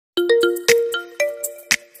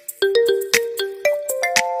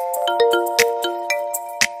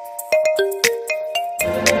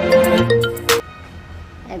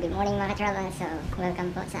Good morning mga katravel. So,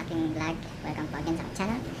 welcome po sa aking vlog. Welcome po again sa aking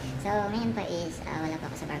channel. So, ngayon po is, wala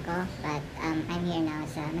po ako sa barko. But, I'm here now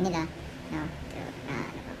sa Manila. Now,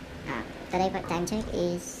 today po, time check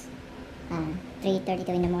is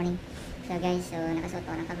 3:32 in the morning. So guys, so nakasuot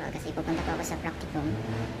po ng coverall kasi pupunta po ako sa Practicum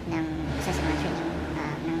ng isa sa mga training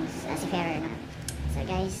ng seafarer. No? So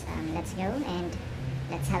guys, let's go and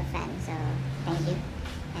let's have fun. So, thank you.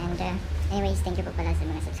 And anyways, thank you po pala sa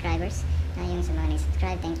mga subscribers. Yung sa mga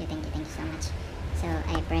nag-subscribe, thank you so much. So,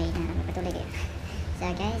 I pray na magpatuloy kayo. So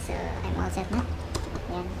guys, so I'm all set na.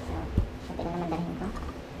 Yan, so ito lang naman dalhin ko.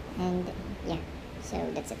 And yeah, so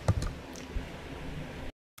that's it.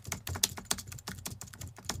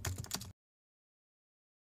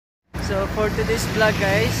 So for today's vlog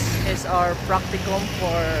guys is our practicum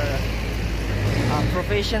for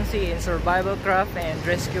proficiency in survival craft and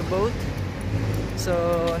rescue boat. So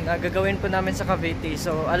nagagawin po namin sa Cavite.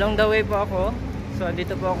 So along the way po ako. So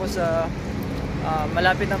dito po ako sa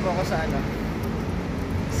malapit na po ako sa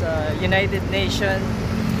sa United Nations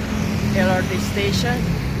LRT station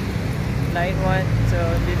line 1. So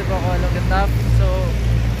dito po ako along the top. So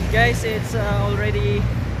guys, it's already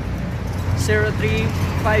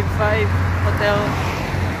 03:55 hotel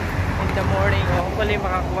in the morning. Hopefully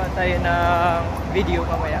makakuha tayo ng video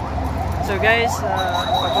mamaya. So guys,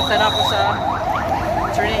 papunta na ako sa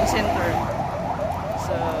training center.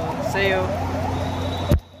 So see you.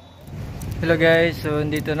 Hello guys, so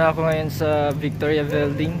dito na ako ngayon sa Victoria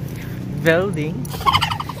Welding.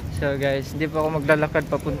 So guys, hindi pa ako maglalakad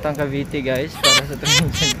papuntang Cavite guys para sa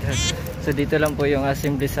training center. So dito lang po yung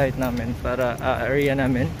assembly site namin para area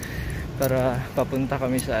namin para papunta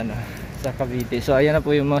kami sa sa Cavite. So ayan na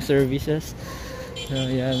po yung mga services. So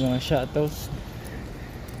ayan mga shuttles.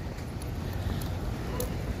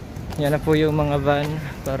 Yan na po yung mga van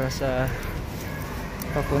para sa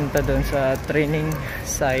papunta doon sa training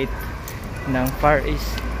site ng Far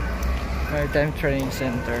East Maritime Training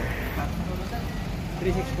Center.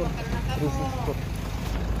 364.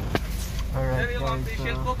 Alright, sir, yung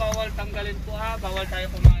official po, bawal tanggalin po bawal tayo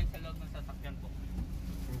kumain sa loob ng sasakyan po.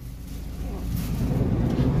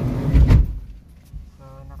 So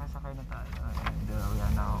nakasakay na tayo and we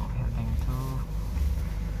are now heading to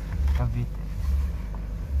Cavite.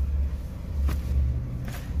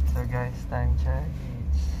 So guys, time check,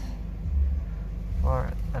 it's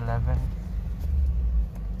 4:11.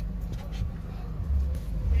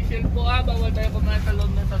 Official po bawal tayo kumain sa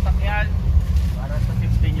loob ng sasakyan para sa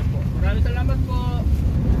safety niyo po. Maraming salamat po.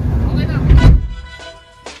 Okay na.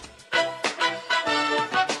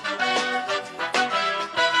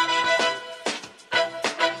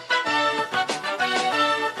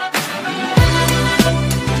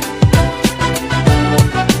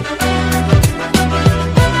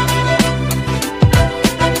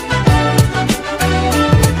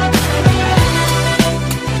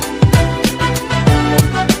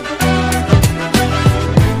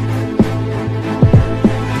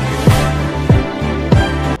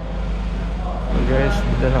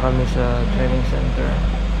 Dito na kami sa training center.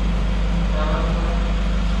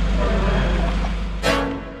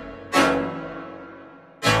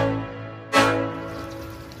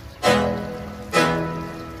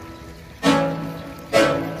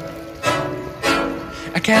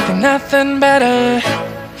 I can't think nothing better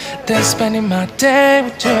than spending my day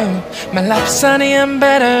with you. My life's sunny and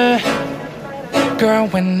better, girl,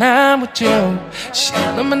 when I'm with you. She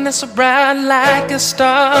illuminates so bright like a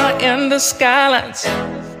star in the skylines.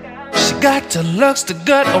 She got the looks, the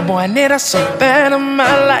good, oh boy, I need her so bad in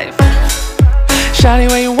my life. Shawty,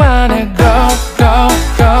 where you wanna go, go,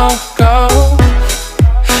 go, go?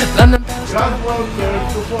 London.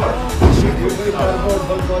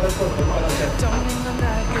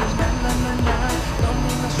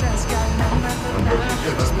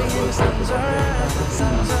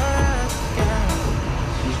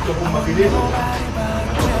 Gusto kong mabilis.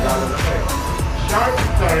 Sharp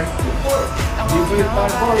turn to port. Dito yung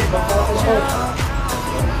starboard, baka ako port.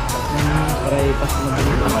 Try pas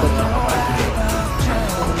mabilis.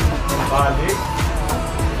 Balik.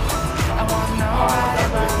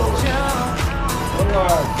 Balik po.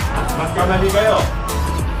 Mas kamali kayo.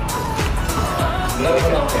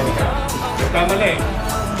 Kamali.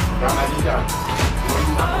 Kamali siya.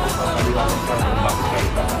 Pagkaliwanag ka kung bakit kayo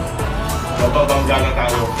ka. Bababangga na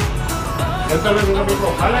tayo. Ganito lang yung sabi ko.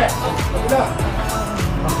 Mali! Kabila!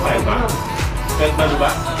 Kahit ba? Kahit ba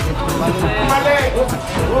ba? Mali!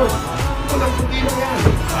 Walang puti lang yan.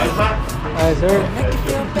 Kahit ba? Hi sir.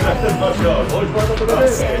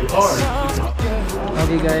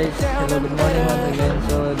 Okay guys, hello, good morning once again.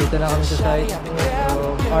 So dito na kami sa site.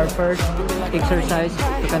 So our first exercise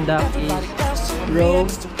to conduct is row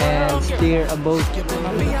and steer a boat.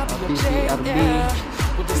 PCRB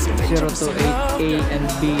 028A and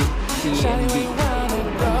B, C and D.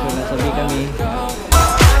 So nasa B kami.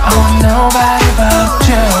 I want nobody but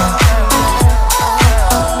you.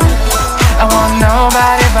 I want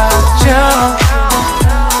nobody but you.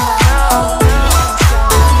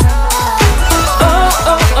 Oh,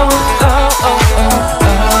 oh, oh, oh, oh, oh,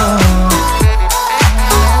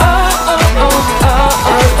 oh.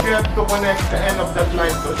 You have to connect the end of that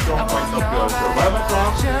line to a strong point of your survival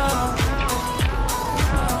craft.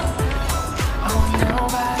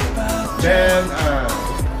 Then,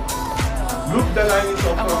 loop the line into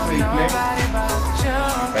appropriate length.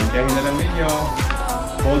 Kantyahin na lang ninyo.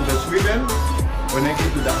 Hold the swivel. Connect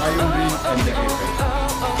it to the iron ring and the apex.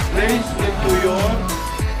 Place it to your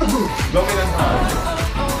dominant arm.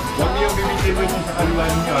 Huwag niyong bibitirin sa kaliwa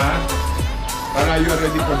ninyo, ha? Para you are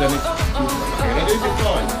ready for the next movement. Okay, ready to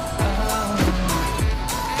deploy.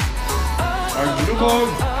 Pag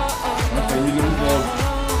lubog, at kayo lubog,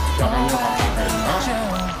 sa kanyang kapakin, ha?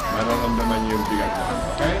 Mararamdaman niyo yung bigat na,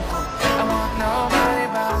 okay? I want nobody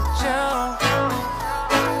but you.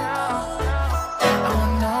 I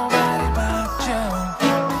want nobody but you.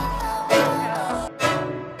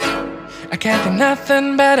 I can't think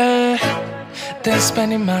nothing better than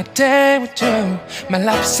spending my day with you. My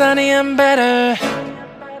life's sunny and better,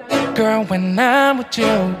 girl, when I'm with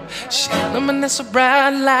you. She luminous so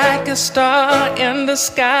bright like a star in the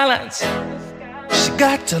skylines. She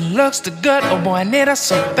got the looks, the good, oh boy, I need her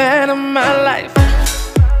so bad in my life.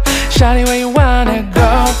 Shawty, where you wanna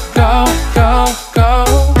go, go, go, go?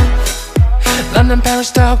 London,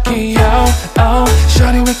 Paris, Tokyo, oh,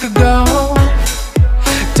 shawty, we could go.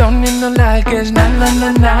 Don't need no luggage, nah, nah,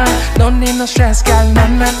 nah, nah. Don't need no stress, girl, nah,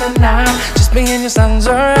 nah, nah, nah. Just me and you sounds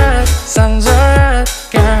alright,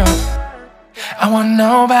 girl. I want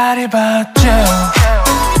nobody but you.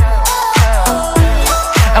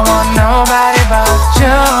 I want nobody but you.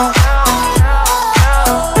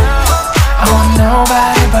 I want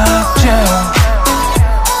nobody but you.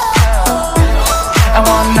 I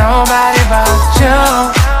want nobody but you.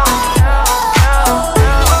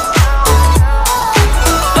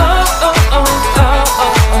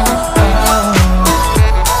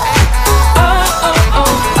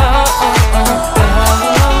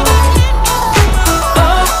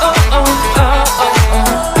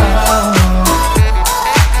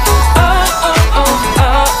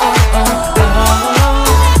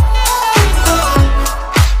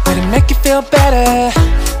 Better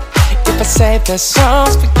if I save the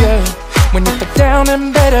songs for you when you feel down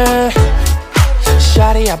and bitter.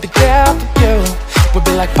 Shawty, I'll be there for you. We'll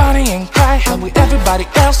be like Bonnie and Clyde, how we everybody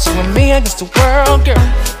else, you and me against the world, girl.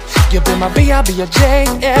 You'll be my B, I'll be your J,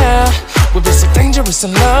 yeah. We'll be so dangerous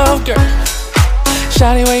in love, girl.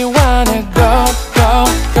 Shawty, where you wanna go, go,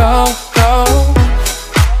 go, go?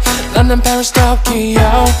 London, Paris,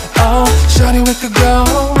 Tokyo, oh, shawty, we could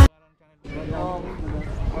go.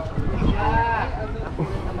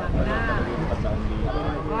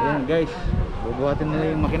 Ayan guys, bubuhatin nila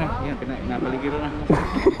yung makina. Ayan, pinapaligiran na.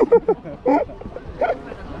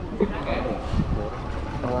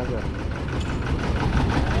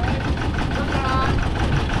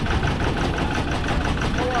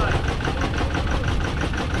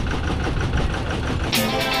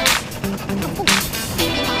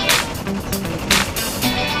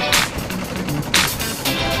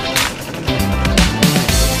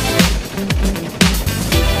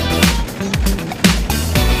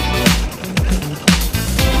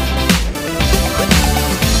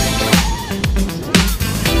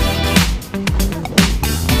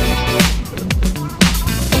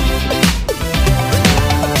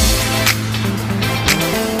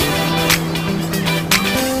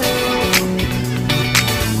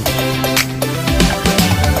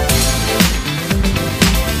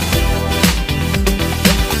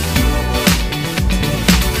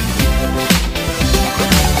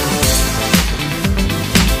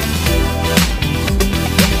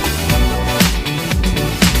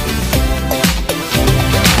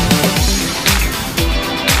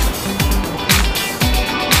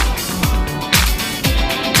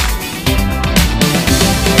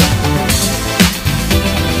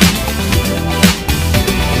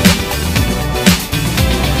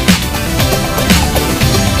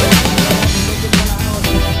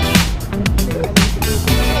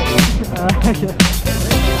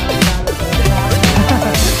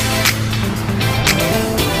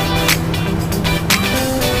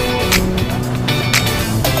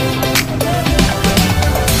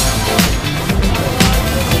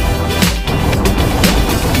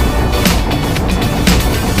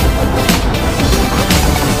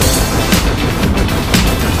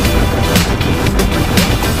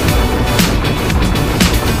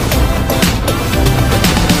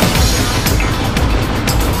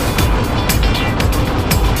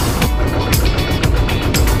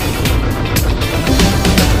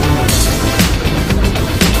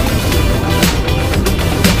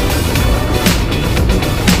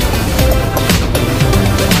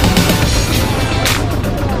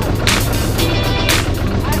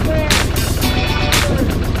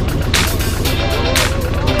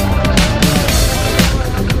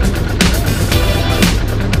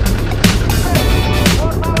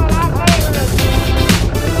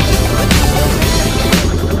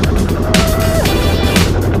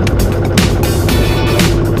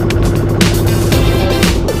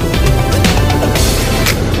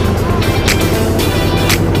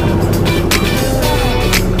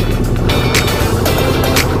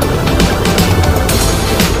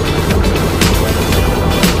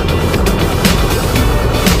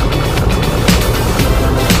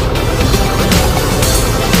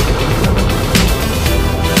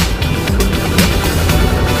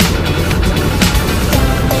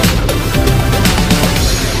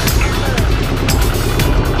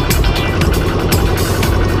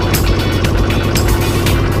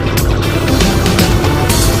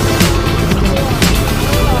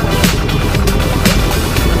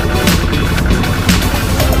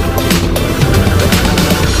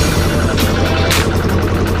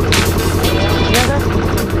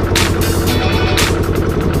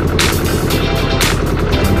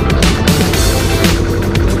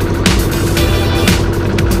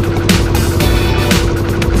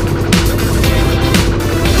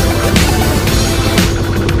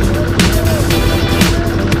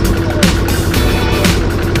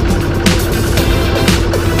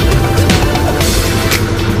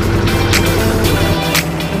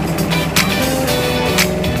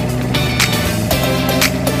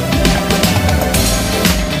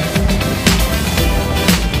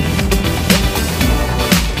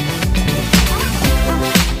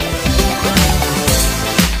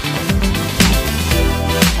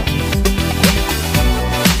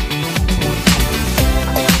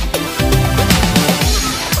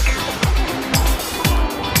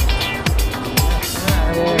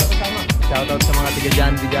 mga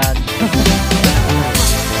tiga-dyan.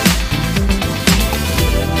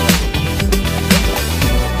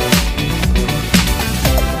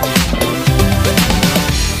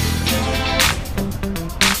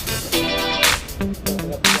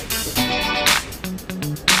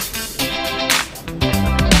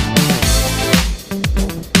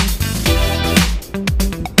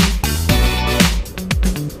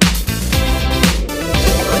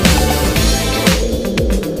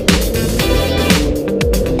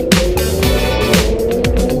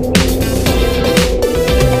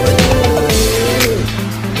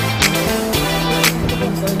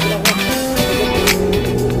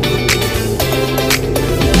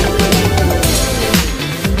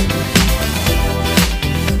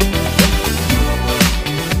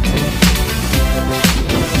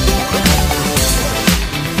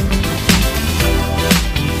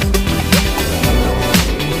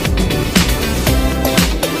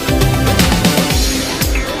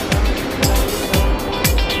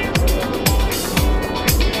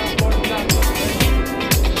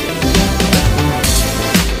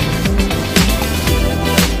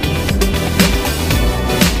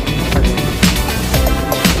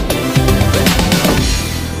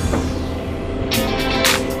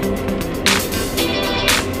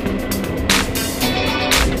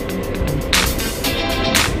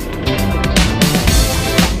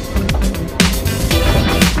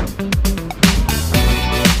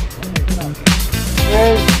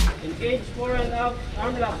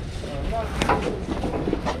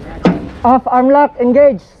 Off arm lock,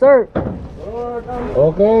 engage, sir.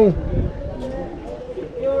 Okay.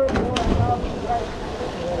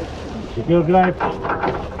 Secure glide.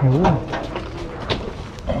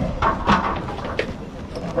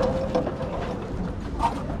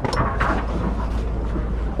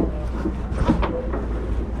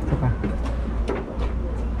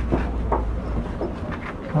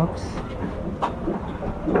 Oops.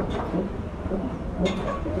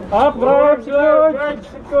 Up, guard,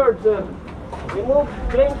 secured, sir. Remove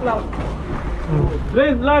drain plug.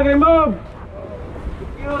 Drain plug, remove.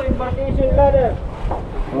 Secure impartation ladder.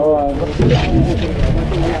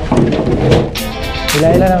 Ila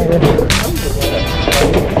lang din.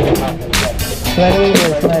 Smile.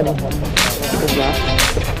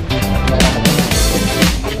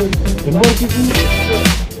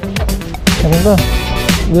 Ano ba?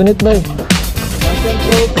 Unit ba?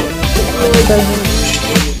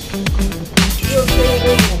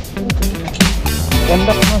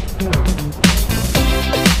 Ganda ko mas.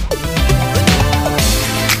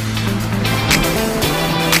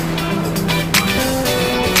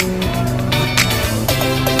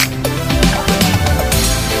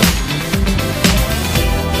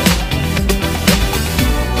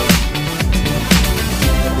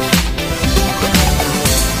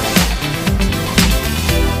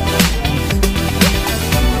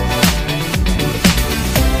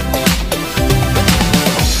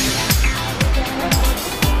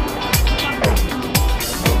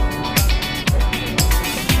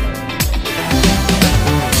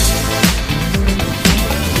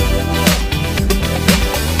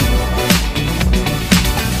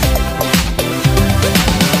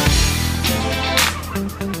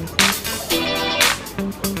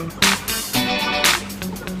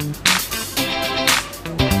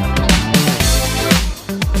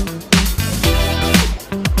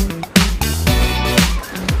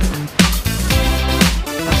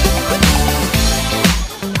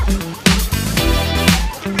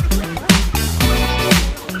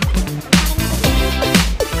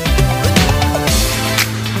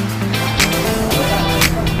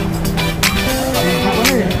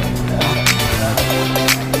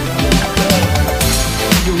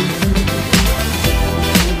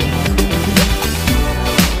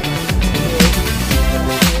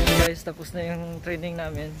 Tapos na yung training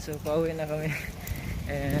namin, so pauwi na kami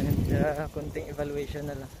and konting evaluation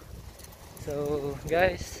na lang. So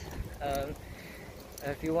guys,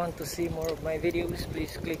 if you want to see more of my videos,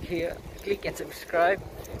 please click here, click and subscribe,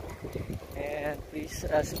 and please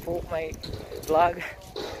support my vlog.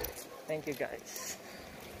 Thank you guys.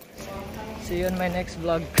 See you in my next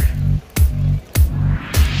vlog.